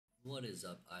What is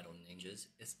up, Idle Ninjas?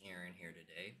 It's Aaron here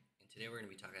today, and today we're going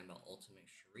to be talking about ultimate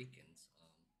Shurikens,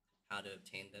 how to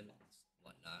obtain them and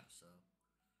whatnot. So,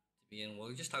 to begin,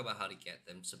 we'll just talk about how to get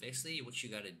them. So, basically, what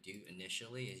you got to do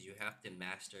initially is you have to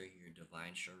master your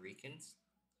Divine Shurikens.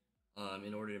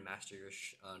 In order to master your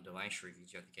Divine Shurikens,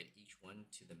 you have to get each one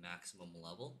to the maximum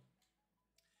level.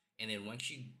 And then once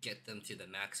you get them to the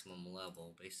maximum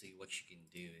level, basically what you can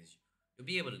do is you'll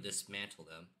be able to dismantle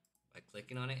them by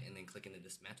clicking on it and then clicking the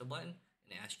dismantle button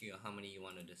and ask you how many you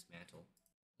want to dismantle.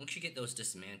 Once you get those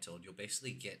dismantled, you'll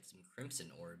basically get some crimson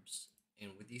orbs.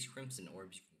 And with these crimson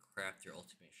orbs, you can craft your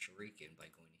ultimate shuriken by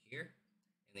going here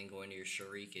and then going to your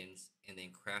shurikens and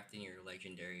then crafting your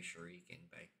legendary shuriken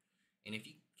by. And if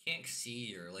you can't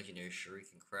see your legendary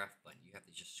shuriken craft button, you have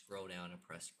to just scroll down and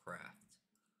press craft.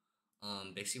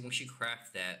 Basically, once you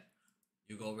craft that,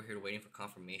 you go over here to waiting for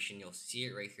confirmation. You'll see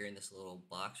it right here in this little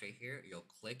box right here. You'll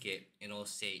click it and it'll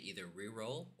say either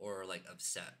reroll or like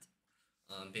accept.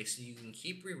 Basically, you can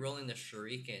keep re-rolling the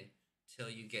shuriken till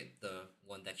you get the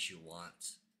one that you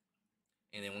want.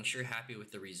 And then once you're happy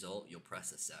with the result, you'll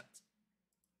press accept.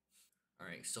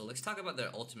 Alright, so let's talk about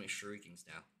the ultimate shurikens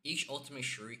now. Each ultimate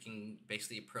shuriken,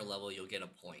 basically per level, you'll get a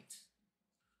point.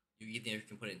 You either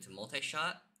can put it into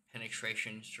multi-shot,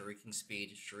 penetration, shuriken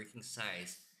speed, shuriken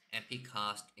size, MP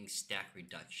cost, and stack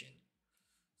reduction.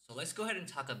 So let's go ahead and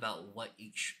talk about what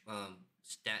each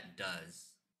stat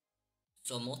does.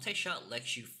 So multi-shot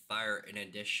lets you fire an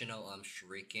additional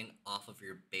shuriken off of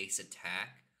your base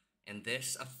attack, and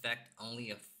this effect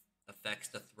only affects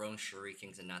the thrown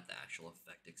shurikens and not the actual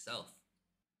effect itself.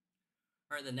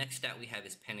 Alright, the next stat we have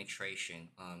is penetration.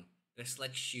 This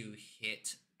lets you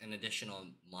hit an additional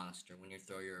monster when you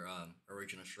throw your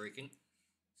original shuriken.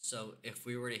 So if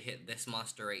we were to hit this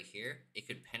monster right here, it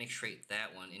could penetrate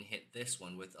that one and hit this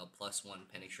one with a +1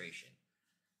 penetration.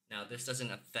 Now this doesn't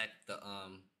affect the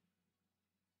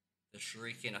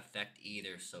shuriken effect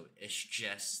either, so it's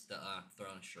just the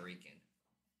thrown shuriken.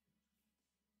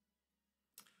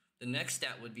 The next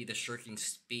stat would be the shuriken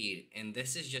speed, and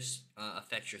this is just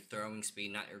affects your throwing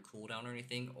speed, not your cooldown or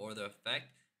anything, or the effect.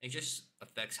 It just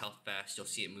affects how fast you'll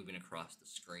see it moving across the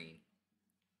screen.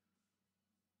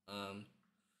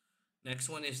 Next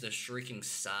one is the shuriken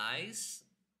size,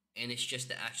 and it's just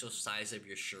the actual size of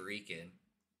your shuriken.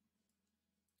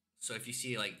 So if you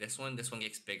see like this one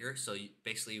gets bigger. So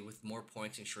basically with more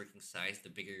points in shuriken size, the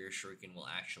bigger your shuriken will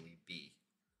actually be.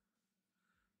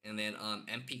 And then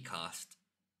MP cost.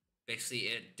 Basically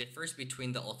it differs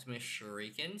between the ultimate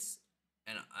shurikens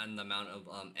and the amount of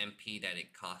MP that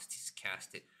it costs to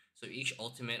cast it. So each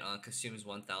ultimate consumes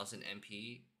 1000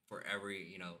 MP for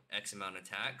every, X amount of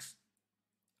attacks,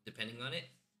 depending on it.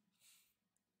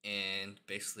 And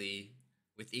basically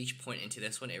with each point into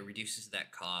this one, it reduces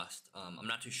that cost. I'm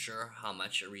not too sure how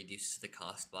much it reduces the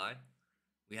cost by.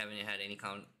 We haven't had any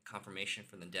confirmation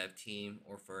from the dev team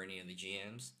or for any of the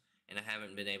GMs, and I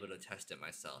haven't been able to test it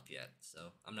myself yet,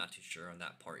 so I'm not too sure on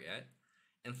that part yet.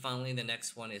 And finally, the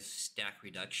next one is stack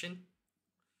reduction.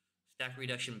 Stack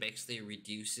reduction basically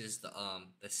reduces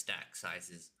the stack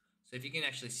sizes. So if you can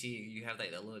actually see, you have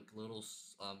that little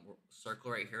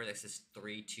circle right here that says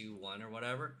 3, 2, 1 or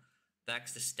whatever.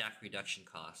 That's the stack reduction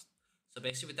cost. So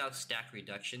basically without stack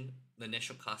reduction, the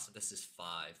initial cost of this is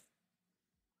 5.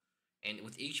 And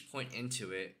with each point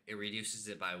into it, it reduces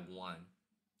it by 1.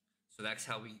 So that's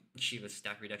how we achieve a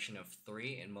stack reduction of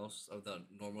 3, and most of the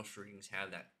normal shurikens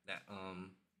have that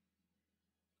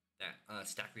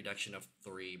stack reduction of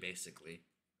 3 basically.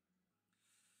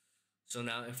 So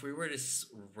now if we were to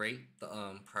rate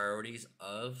the priorities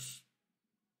of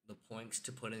the points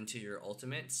to put into your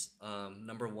ultimates,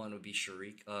 number 1 would be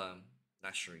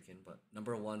not shuriken, but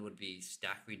number 1 would be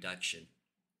stack reduction.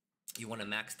 You want to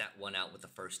max that one out with the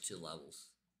first 2 levels.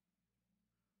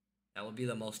 That would be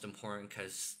the most important,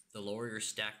 because the lower your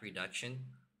stack reduction,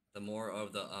 the more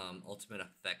of the ultimate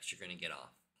effects you're going to get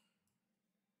off.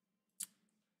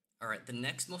 Alright, the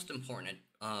next most important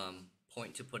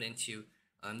point to put into,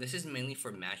 this is mainly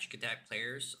for Magic Attack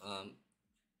players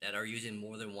that are using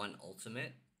more than one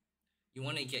ultimate. You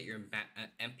want to get your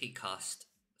MP cost,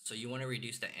 so you want to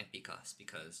reduce that MP cost,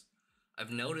 because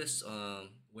I've noticed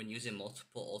when using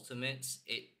multiple ultimates,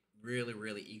 it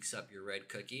really ekes up your red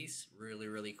cookies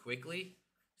really quickly.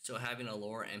 So having a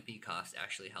lower MP cost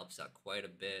actually helps out quite a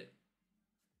bit.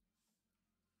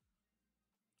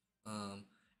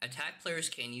 Attack players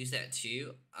can use that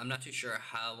too. I'm not too sure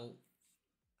how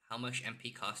much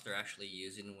MP cost they're actually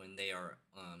using when they are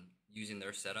using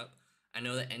their setup. I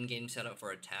know the endgame setup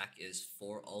for attack is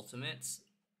 4 ultimates.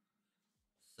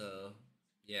 So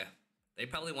yeah, they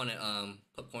probably want to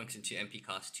put points into MP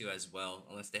cost too as well,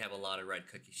 unless they have a lot of red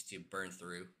cookies to burn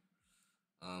through.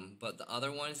 But the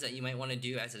other ones that you might want to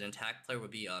do as an attack player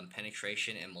would be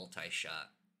penetration and multi-shot.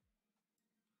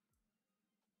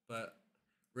 But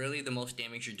really, the most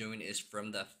damage you're doing is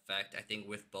from the effect, I think,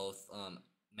 with both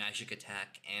magic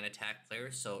attack and attack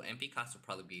players. So MP cost will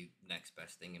probably be the next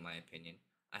best thing in my opinion.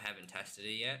 I haven't tested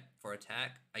it yet for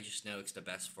attack. I just know it's the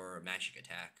best for magic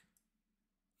attack.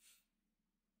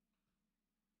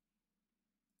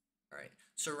 Alright,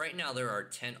 so right now there are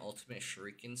 10 ultimate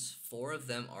shurikens. 4 of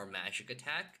them are magic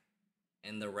attack,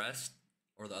 and the rest,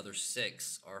 or the other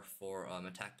 6, are for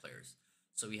attack players.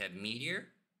 So we have Meteor,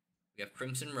 we have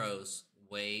Crimson Rose,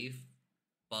 Wave,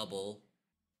 Bubble,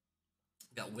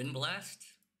 we got Wind Blast,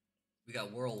 we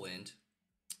got Whirlwind,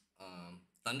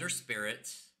 Thunder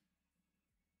Spirit,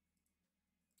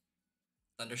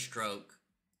 Thunderstroke,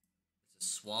 it's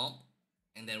a Swamp,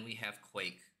 and then we have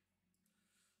Quake.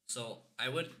 So I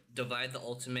would divide the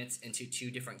ultimates into 2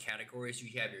 different categories.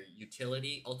 You have your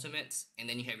utility ultimates, and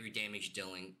then you have your damage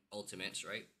dealing ultimates,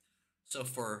 right? So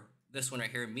for this one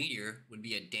right here, Meteor would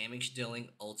be a damage dealing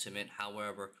ultimate.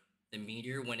 However, the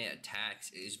Meteor, when it attacks,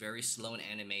 is very slow in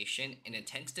animation, and it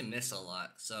tends to miss a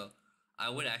lot. So I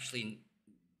would actually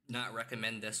not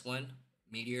recommend this one,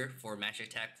 Meteor, for magic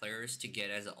attack players to get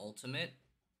as an ultimate,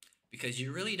 because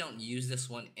you really don't use this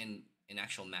one in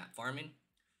actual map farming.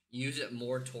 Use it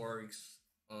more towards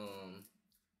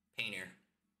Painter,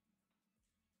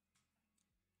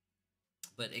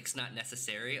 but it's not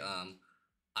necessary.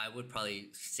 I would probably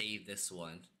save this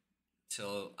one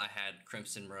till I had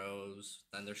Crimson Rose,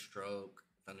 Thunderstroke,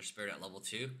 Thunder Spirit at level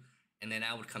 2, and then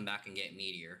I would come back and get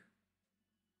Meteor.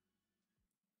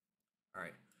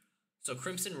 Alright, so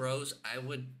Crimson Rose, I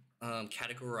would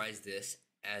categorize this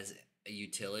as a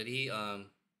utility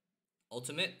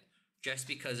ultimate, just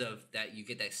because of that you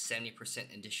get that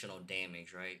 70% additional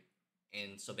damage, right?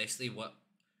 And so basically what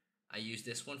I use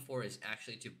this one for is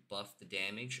actually to buff the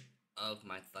damage of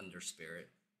my Thunder Spirit.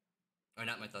 Or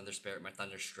not my Thunder Spirit, my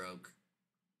Thunderstroke.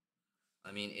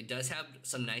 I mean, it does have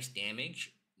some nice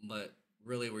damage, but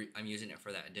really I'm using it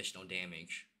for that additional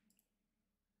damage.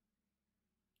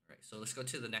 Alright, so let's go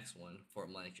to the next one for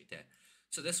magic attack.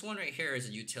 So this one right here is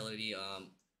a utility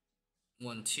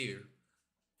 1-2.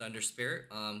 Thunder Spirit.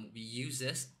 We use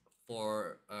this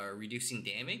for reducing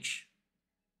damage,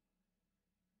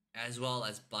 as well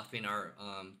as buffing our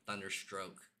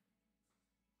Thunderstroke.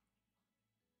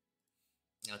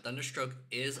 Now, Thunderstroke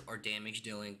is our damage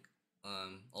dealing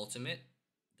ultimate.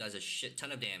 Does a shit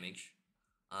ton of damage.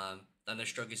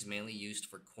 Thunderstroke is mainly used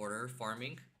for quarter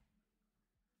farming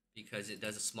because it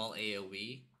does a small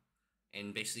AoE.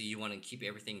 And basically you want to keep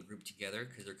everything grouped together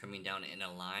because they're coming down in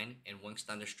a line. And once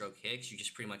Thunderstroke hits, you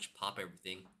just pretty much pop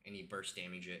everything and you burst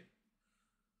damage it.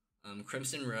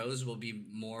 Crimson Rose will be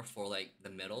more for like the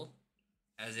middle,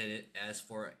 as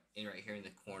for in right here in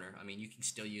the corner. I mean, you can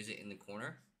still use it in the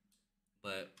corner,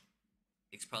 but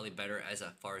it's probably better as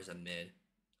far as a mid,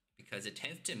 because it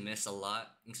tends to miss a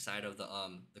lot inside of the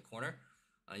corner.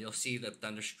 You'll see the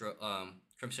Thunderstroke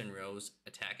Crimson Rose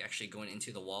attack actually going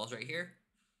into the walls right here.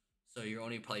 So you're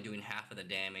only probably doing half of the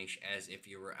damage as if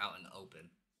you were out in the open.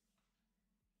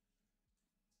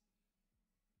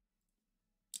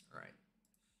 Alright.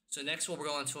 So next we'll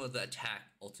go on to the attack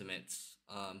ultimates.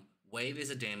 Wave is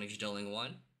a damage dealing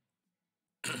one.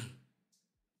 Yeah,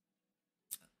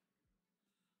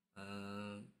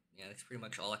 that's pretty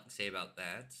much all I can say about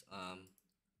that.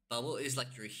 Bubble is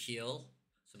like your heal.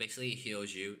 So basically it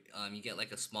heals you. You get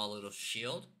like a small little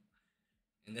shield.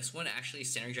 And this one actually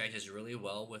synergizes really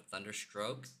well with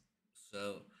Thunderstroke.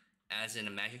 So as in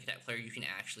a magic attack player, you can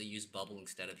actually use Bubble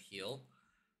instead of heal.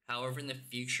 However, in the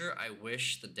future, I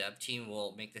wish the dev team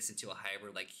will make this into a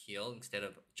hybrid like heal instead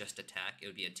of just attack. It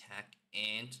would be attack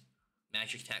and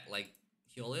magic attack like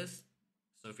heal is.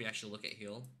 So if you actually look at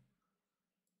heal,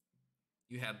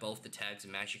 you have both the tags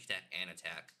magic attack and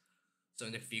attack. So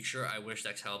in the future, I wish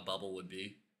that's how Bubble would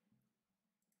be.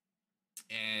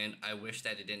 And I wish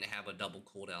that it didn't have a double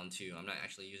cooldown too. I'm not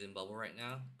actually using Bubble right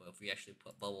now, but if we actually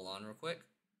put Bubble on real quick,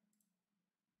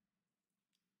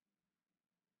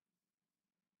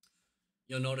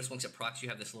 you'll notice once it procs, you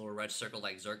have this little red circle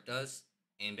like Zerk does,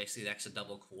 and basically that's a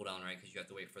double cooldown, right? Because you have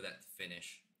to wait for that to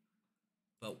finish.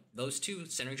 But those two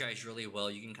synergize really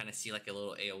well. You can kind of see like a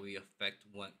little AoE effect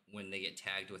when they get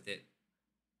tagged with it.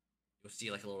 You'll see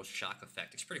like a little shock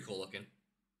effect. It's pretty cool looking.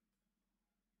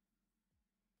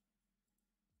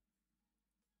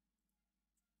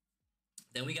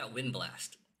 Then we got Wind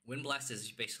Blast. Wind Blast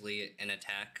is basically an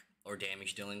attack or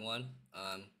damage dealing one.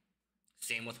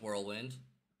 Same with Whirlwind.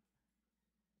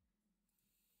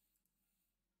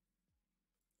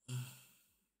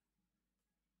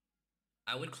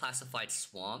 I would classify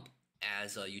Swamp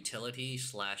as a utility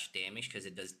slash damage because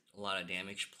it does a lot of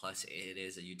damage. Plus, it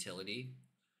is a utility.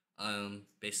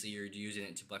 Basically, you're using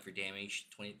it to buff your damage.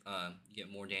 You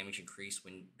get more damage increase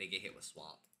when they get hit with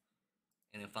swamp.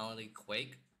 And then finally,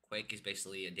 Quake. Quake is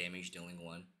basically a damage dealing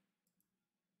one.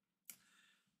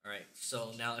 Alright,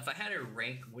 so now if I had to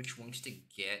rank which ones to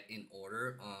get in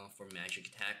order for Magic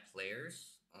Attack players,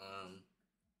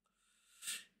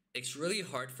 it's really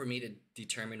hard for me to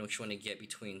determine which one to get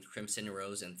between Crimson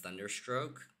Rose and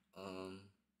Thunderstroke.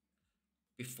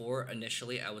 Before,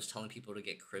 initially, I was telling people to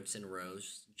get Crimson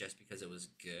Rose just because it was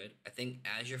good. I think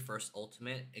as your first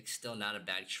ultimate, it's still not a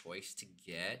bad choice to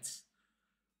get.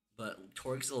 But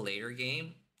towards the later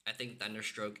game, I think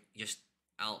Thunderstroke just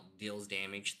out deals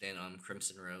damage than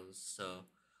Crimson Rose. So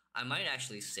I might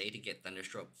actually say to get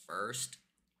Thunderstroke first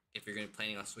if you're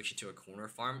planning on switching to a corner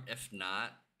farm. If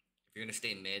not, if you're gonna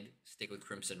stay mid, stick with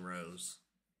Crimson Rose.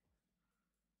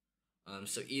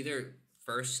 So either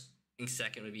first and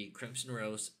second would be Crimson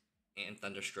Rose and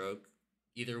Thunderstroke.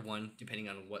 Either one, depending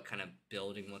on what kind of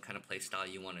build and what kind of play style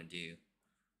you want to do.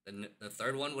 Then the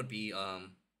third one would be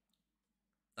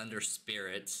Thunder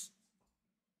Spirits,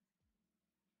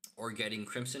 or getting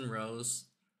Crimson Rose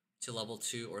to level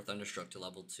 2 or Thunderstroke to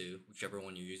level 2, whichever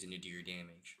one you're using to do your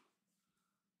damage.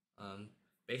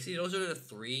 Basically, those are the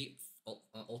three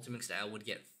ultimates that I would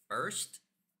get first,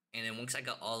 and then once I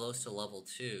got all those to level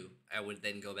 2, I would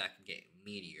then go back and get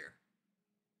Meteor.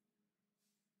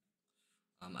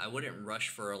 I wouldn't rush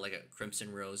for like a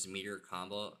Crimson Rose Meteor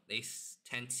combo. They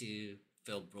tend to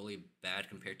feel really bad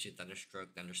compared to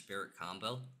Thunderstroke Thunder Spirit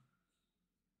combo.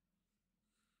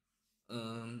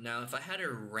 Now if I had to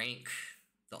rank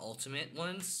the ultimate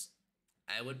ones,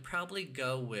 I would probably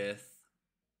go with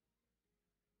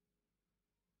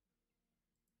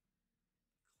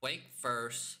Quake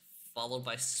first, followed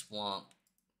by Swamp.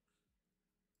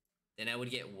 Then I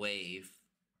would get Wave.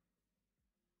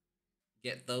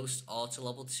 Get those all to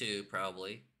level 2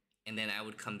 probably, and then I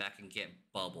would come back and get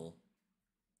Bubble.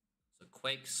 So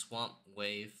Quake, Swamp,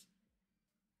 Wave,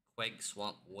 Quake,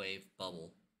 Swamp, Wave,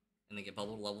 Bubble, and then get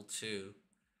Bubble to level 2,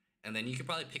 and then you could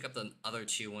probably pick up the other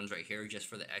 2 ones right here just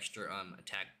for the extra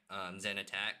attack, Zen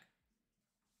attack,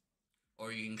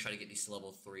 or you can try to get these to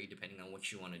level 3 depending on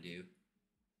what you want to do.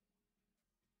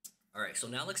 All right, so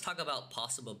now let's talk about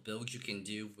possible builds you can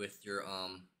do with your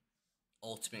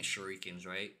ultimate Shurikens,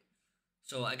 right?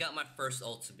 So I got my first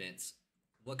ultimates.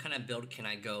 What kind of build can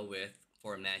I go with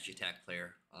for a Magic Attack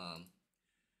player?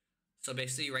 So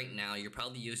basically right now, you're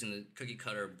probably using the Cookie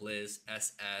Cutter, Blizz,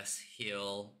 SS,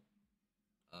 Heal,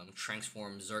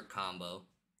 Transform, Zerk combo.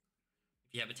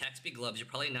 If you have Attack Speed Gloves, you're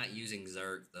probably not using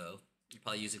Zerk though. You're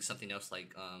probably using something else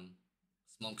like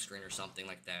Smokescreen or something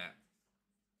like that.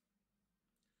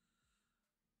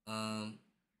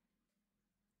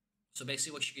 So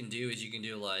basically what you can do is you can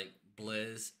do like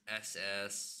Blizz,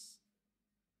 SS,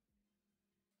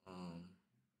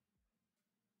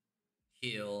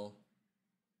 Heal,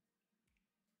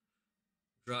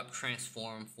 drop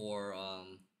Transform for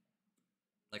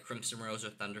like Crimson Rose or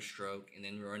Thunderstroke, and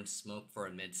then run Smoke for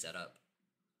a mid setup.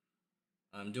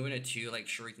 Doing a 2 like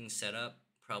Shuriken setup,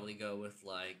 probably go with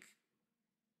like,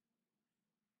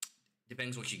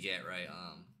 depends what you get, right?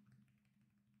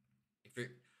 If you're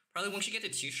probably once you get to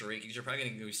 2 Shurikens, you're probably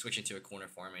gonna be switching to a corner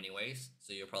farm anyways.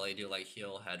 So you'll probably do like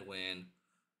Heal, Headwind,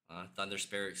 Thunder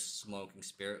Spirit, Smoking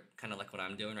Spirit, kind of like what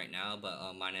I'm doing right now,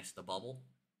 but minus the bubble.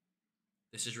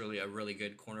 This is really a really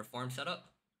good corner farm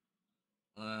setup.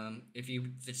 If you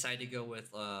decide to go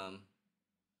with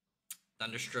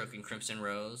Thunderstroke and Crimson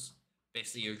Rose,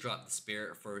 basically you drop the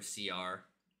Spirit for CR,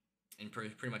 and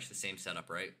pretty much the same setup,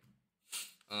 right?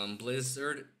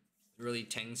 Blizzard really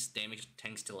tends to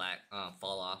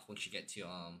fall off once you get to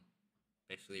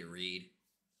basically Reed.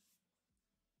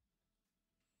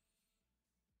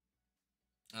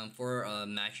 For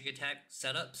Magic Attack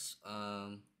setups,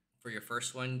 for your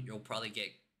first one, you'll probably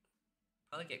get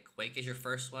Quake as your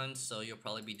first one, so you'll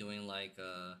probably be doing like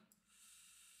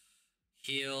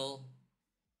Heal,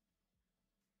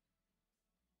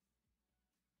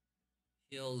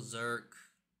 Zerk,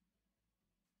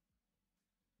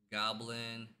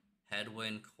 Goblin,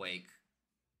 Headwind, Quake.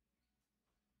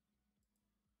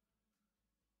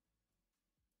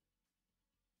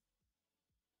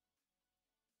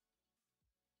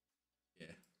 Yeah,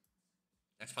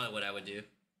 that's probably what I would do,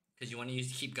 because you want to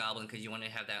keep Goblin, because you want to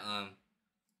have that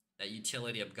that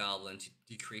utility of Goblin to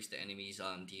decrease the enemy's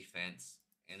defense,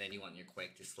 and then you want your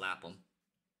Quake to slap them.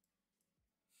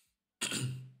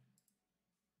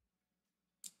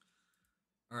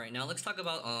 All right, now let's talk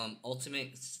about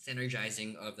ultimate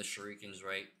synergizing of the shurikens,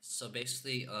 right? So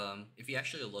basically, if you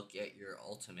actually look at your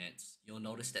ultimates, you'll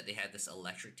notice that they have this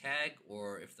electric tag,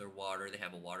 or if they're water, they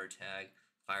have a water tag.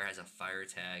 Fire has a fire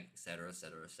tag, etc.,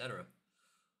 etc., etc.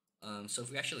 So if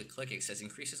we actually click it, it says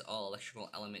increases all electrical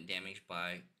element damage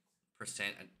by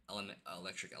percent element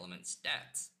electric element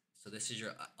stats. So this is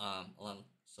your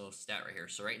stat right here.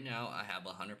 So right now I have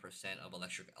 100% of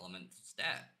electric element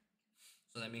stat.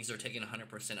 So that means they're taking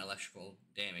 100% electrical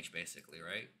damage, basically,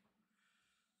 right?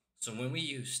 So when we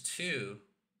use two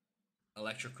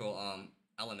electrical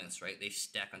elements, right, they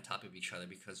stack on top of each other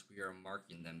because we are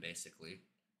marking them, basically.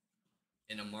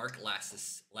 And a mark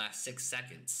lasts 6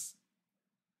 seconds.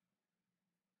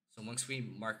 So once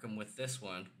we mark them with this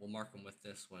one, we'll mark them with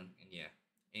this one, and yeah,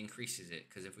 it increases it.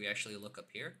 Because if we actually look up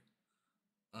here,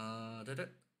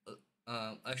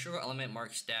 electrical element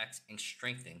mark stacks and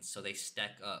strengthens, so they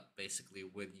stack up basically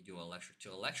when you do electric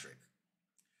to electric.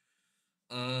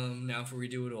 Now if we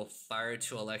do it, fire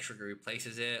to electric, it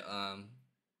replaces it.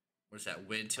 What's that?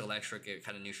 Wind to electric, it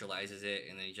kind of neutralizes it,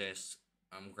 and then just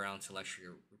ground to electric,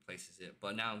 it replaces it.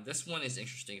 But now this one is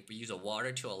interesting. If we use a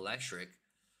water to electric,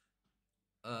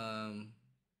 it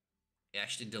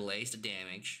actually delays the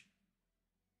damage,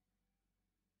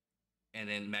 and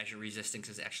then magic resistance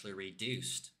is actually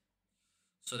reduced.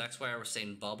 So that's why I was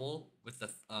saying bubble with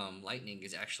the lightning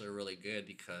is actually really good,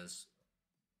 because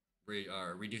we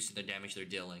are reducing the damage they're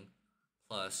dealing,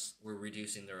 plus we're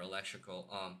reducing their electrical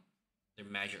their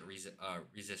magic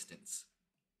resistance.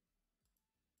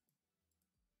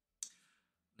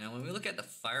 Now when we look at the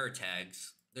fire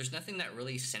tags, there's nothing that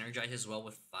really synergizes well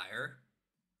with fire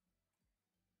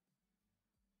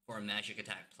for a magic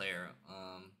attack player.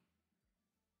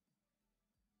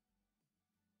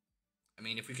 I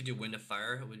mean, if we could do wind of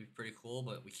fire, it would be pretty cool,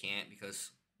 but we can't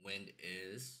because wind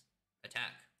is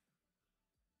attack.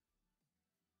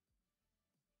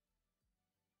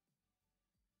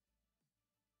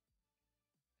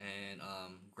 And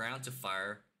ground to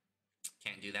fire,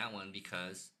 can't do that one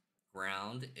because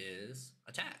ground is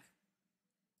attack.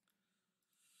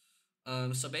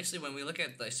 So basically, when we look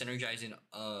at the synergizing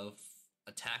of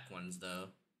attack ones, though,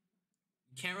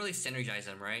 you can't really synergize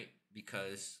them, right?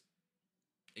 Because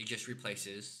it just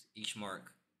replaces each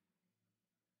mark.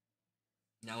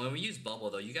 Now, when we use bubble,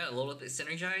 though, you got a little bit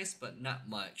synergized, but not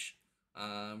much.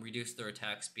 Reduce their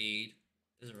attack speed.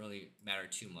 Doesn't really matter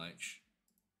too much.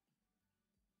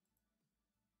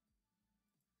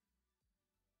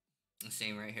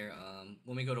 Same right here.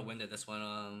 When we go to wind at this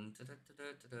one,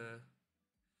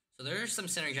 so there's some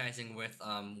synergizing with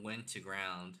wind to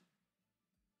ground.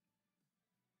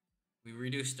 We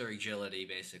reduce their agility,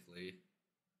 basically.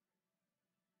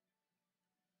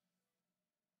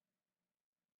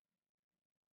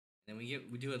 And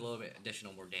we do a little bit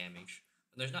additional more damage.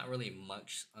 But there's not really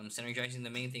much synergizing. The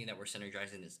main thing that we're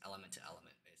synergizing is element to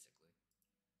element,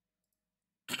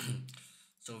 basically.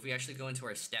 So if we actually go into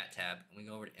our stat tab and we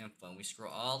go over to info and we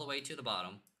scroll all the way to the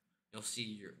bottom, you'll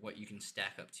see what you can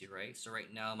stack up to, right? So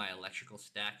right now my electrical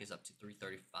stack is up to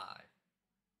 335.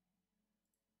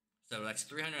 So that's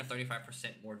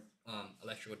 335% more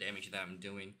electrical damage that I'm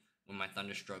doing when my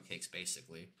thunderstroke hits,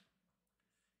 basically.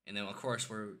 And then of course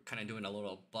we're kind of doing a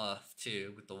little buff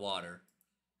too with the water.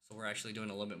 So we're actually doing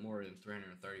a little bit more than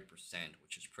 330%,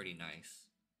 which is pretty nice.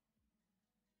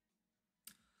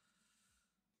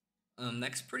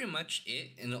 That's pretty much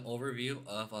it in the overview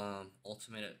of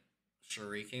Ultimate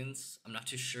Shurikens. I'm not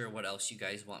too sure what else you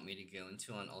guys want me to go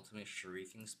into on Ultimate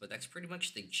Shurikens, but that's pretty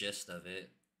much the gist of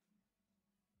it.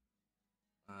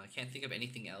 I can't think of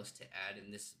anything else to add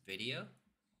in this video.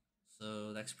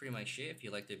 So that's pretty much it. If you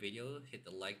liked the video, hit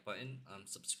the like button,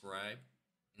 subscribe.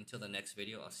 Until the next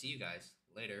video, I'll see you guys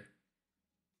later.